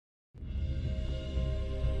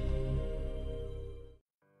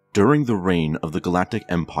During the reign of the Galactic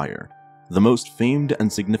Empire, the most famed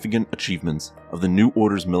and significant achievements of the New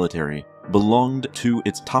Order's military belonged to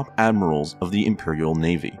its top admirals of the Imperial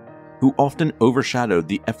Navy, who often overshadowed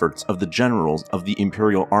the efforts of the generals of the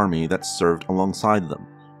Imperial Army that served alongside them.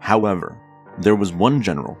 However, there was one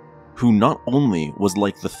general who not only was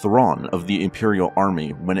like the Thrawn of the Imperial Army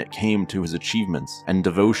when it came to his achievements and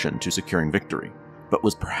devotion to securing victory, but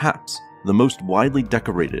was perhaps the most widely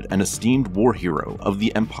decorated and esteemed war hero of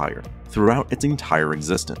the Empire throughout its entire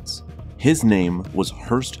existence. His name was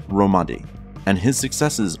Hurst Romadi, and his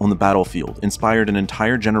successes on the battlefield inspired an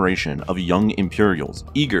entire generation of young Imperials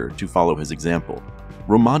eager to follow his example.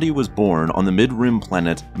 Romadi was born on the mid-rim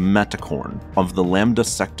planet Matacorn of the Lambda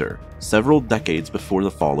Sector several decades before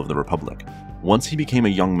the fall of the Republic. Once he became a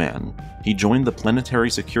young man, he joined the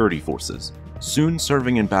Planetary Security Forces, soon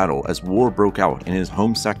serving in battle as war broke out in his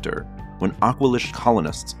home sector when Aqualish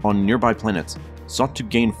colonists on nearby planets sought to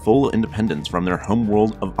gain full independence from their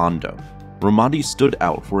homeworld of Andor. Romadi stood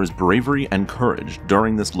out for his bravery and courage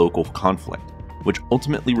during this local conflict, which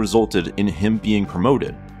ultimately resulted in him being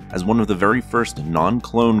promoted as one of the very first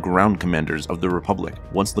non-clone ground commanders of the Republic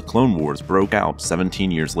once the Clone Wars broke out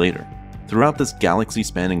 17 years later. Throughout this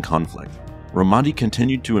galaxy-spanning conflict, Romadi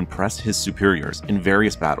continued to impress his superiors in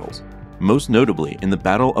various battles, most notably in the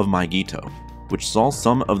Battle of Maigito, which saw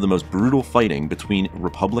some of the most brutal fighting between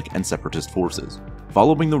Republic and Separatist forces.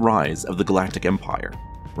 Following the rise of the Galactic Empire,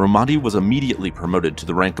 Romadi was immediately promoted to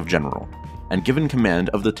the rank of general, and given command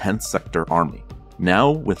of the 10th Sector Army.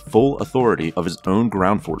 Now, with full authority of his own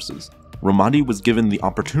ground forces, Romadi was given the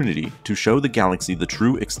opportunity to show the galaxy the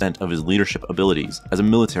true extent of his leadership abilities as a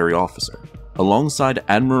military officer. Alongside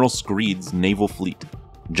Admiral Screed's naval fleet,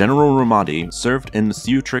 General Romadi served in the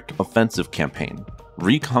Seutrik Offensive campaign,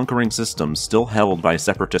 reconquering systems still held by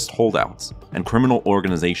separatist holdouts and criminal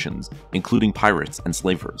organizations, including pirates and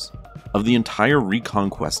slavers. Of the entire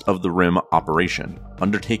reconquest of the Rim operation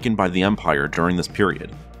undertaken by the Empire during this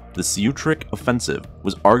period, the Seutrik Offensive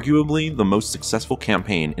was arguably the most successful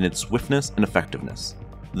campaign in its swiftness and effectiveness.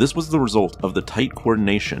 This was the result of the tight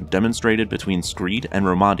coordination demonstrated between Screed and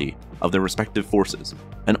Romadi of their respective forces,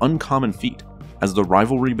 an uncommon feat, as the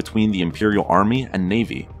rivalry between the Imperial Army and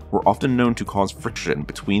Navy were often known to cause friction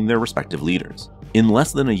between their respective leaders. In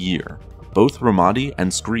less than a year, both Romadi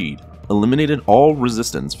and Screed eliminated all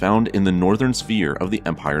resistance found in the northern sphere of the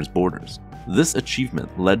Empire's borders. This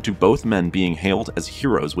achievement led to both men being hailed as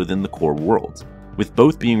heroes within the core worlds, with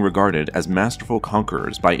both being regarded as masterful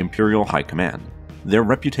conquerors by Imperial High Command. Their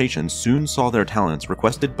reputation soon saw their talents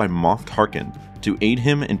requested by Moff Tarkin to aid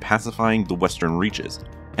him in pacifying the Western Reaches,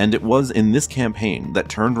 and it was in this campaign that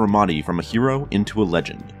turned Romadi from a hero into a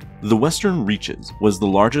legend. The Western Reaches was the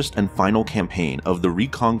largest and final campaign of the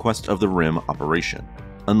reconquest of the Rim operation.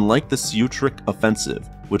 Unlike the Seutrik Offensive,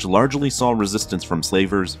 which largely saw resistance from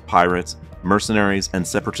slavers, pirates, mercenaries, and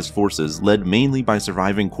separatist forces led mainly by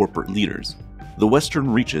surviving corporate leaders, the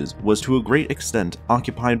Western Reaches was to a great extent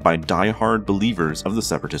occupied by die-hard believers of the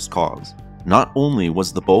separatist cause. Not only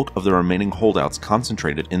was the bulk of the remaining holdouts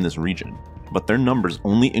concentrated in this region, but their numbers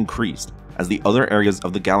only increased as the other areas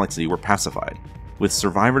of the galaxy were pacified, with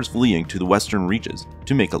survivors fleeing to the Western Reaches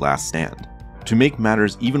to make a last stand. To make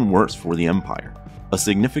matters even worse for the Empire, a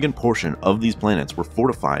significant portion of these planets were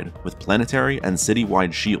fortified with planetary and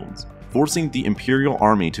city-wide shields, forcing the Imperial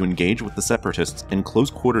Army to engage with the Separatists in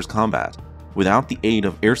close-quarters combat without the aid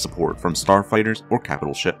of air support from starfighters or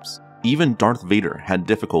capital ships. Even Darth Vader had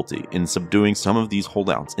difficulty in subduing some of these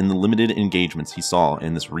holdouts in the limited engagements he saw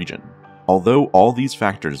in this region. Although all these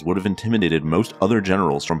factors would have intimidated most other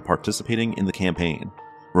generals from participating in the campaign,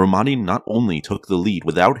 Romadi not only took the lead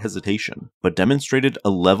without hesitation, but demonstrated a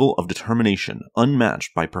level of determination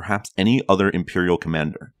unmatched by perhaps any other Imperial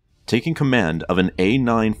commander. Taking command of an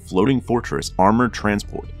A-9 floating fortress armored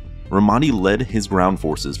transport, Romadi led his ground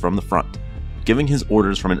forces from the front, giving his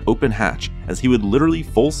orders from an open hatch as he would literally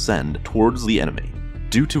full send towards the enemy.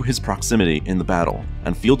 Due to his proximity in the battle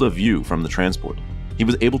and field of view from the transport, he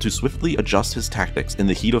was able to swiftly adjust his tactics in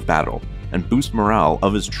the heat of battle and boost morale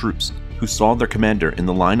of his troops who saw their commander in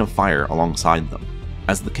the line of fire alongside them.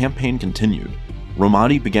 As the campaign continued,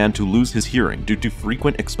 Romadi began to lose his hearing due to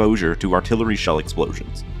frequent exposure to artillery shell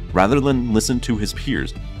explosions. Rather than listen to his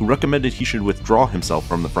peers who recommended he should withdraw himself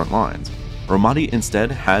from the front lines, Romadi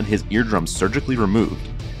instead had his eardrums surgically removed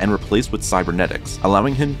and replaced with cybernetics,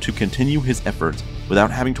 allowing him to continue his efforts without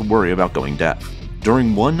having to worry about going deaf.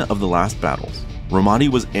 During one of the last battles, Romadi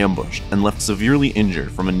was ambushed and left severely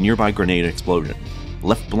injured from a nearby grenade explosion.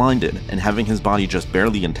 Left blinded and having his body just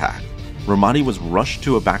barely intact, Romadi was rushed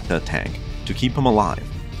to a Bacta tank to keep him alive,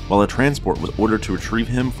 while a transport was ordered to retrieve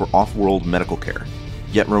him for off-world medical care.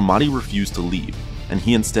 Yet Romadi refused to leave, and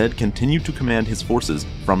he instead continued to command his forces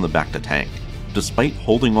from the bacta tank. Despite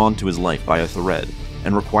holding on to his life by a thread,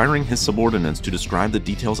 and requiring his subordinates to describe the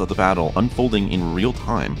details of the battle unfolding in real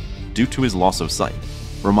time due to his loss of sight,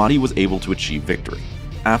 Romadi was able to achieve victory.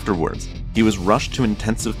 Afterwards, he was rushed to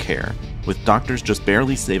intensive care, with doctors just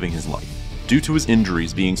barely saving his life. Due to his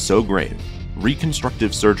injuries being so grave,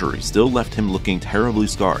 reconstructive surgery still left him looking terribly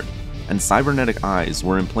scarred, and cybernetic eyes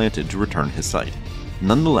were implanted to return his sight.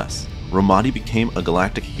 Nonetheless, Romadi became a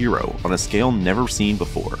galactic hero on a scale never seen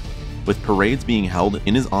before, with parades being held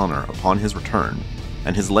in his honor upon his return,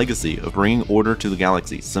 and his legacy of bringing order to the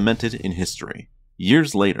galaxy cemented in history.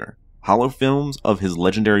 Years later, holofilms of his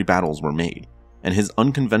legendary battles were made, and his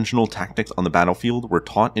unconventional tactics on the battlefield were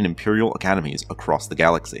taught in Imperial academies across the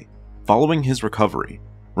galaxy. Following his recovery,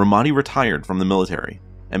 Romadi retired from the military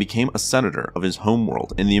and became a senator of his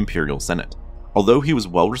homeworld in the Imperial Senate. Although he was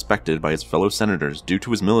well respected by his fellow senators due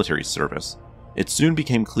to his military service, it soon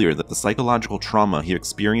became clear that the psychological trauma he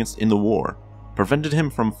experienced in the war prevented him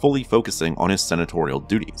from fully focusing on his senatorial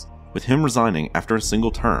duties, with him resigning after a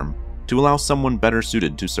single term to allow someone better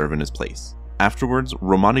suited to serve in his place. Afterwards,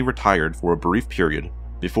 Romadi retired for a brief period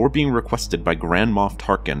before being requested by Grand Moff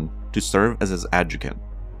Tarkin to serve as his adjutant.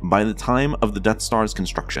 By the time of the Death Star's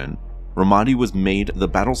construction, Romadi was made the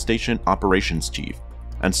Battle Station Operations Chief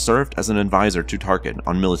and served as an advisor to Tarkin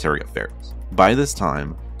on military affairs. By this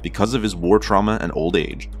time, because of his war trauma and old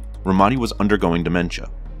age, Romadi was undergoing dementia.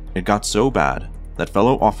 It got so bad that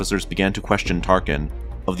fellow officers began to question Tarkin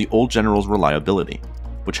of the old general's reliability,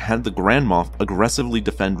 which had the Grand Moff aggressively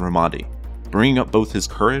defend Romadi, bringing up both his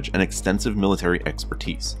courage and extensive military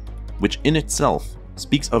expertise, which in itself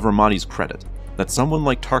speaks of Romadi's credit, that someone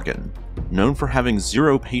like Tarkin, known for having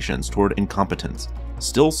zero patience toward incompetence,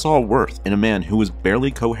 still saw worth in a man who was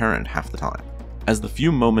barely coherent half the time. As the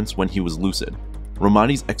few moments when he was lucid,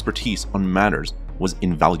 Romadi's expertise on matters was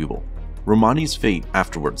invaluable. Romadi's fate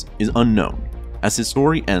afterwards is unknown, as his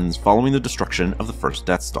story ends following the destruction of the first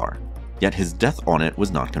Death Star, yet his death on it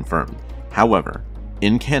was not confirmed. However,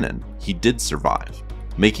 in canon, he did survive,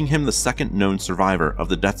 making him the second known survivor of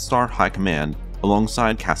the Death Star High Command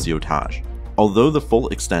alongside Cassio Taj. Although the full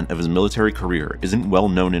extent of his military career isn't well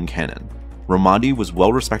known in canon, Romadi was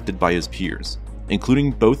well respected by his peers,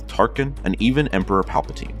 including both Tarkin and even Emperor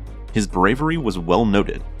Palpatine. His bravery was well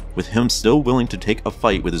noted, with him still willing to take a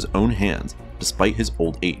fight with his own hands despite his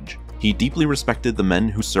old age. He deeply respected the men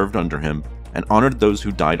who served under him and honored those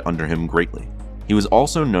who died under him greatly. He was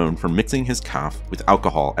also known for mixing his kaf with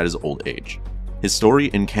alcohol at his old age. His story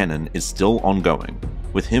in canon is still ongoing,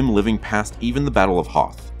 with him living past even the Battle of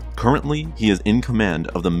Hoth. Currently, he is in command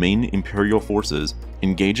of the main Imperial forces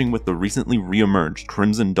engaging with the recently re-emerged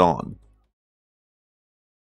Crimson Dawn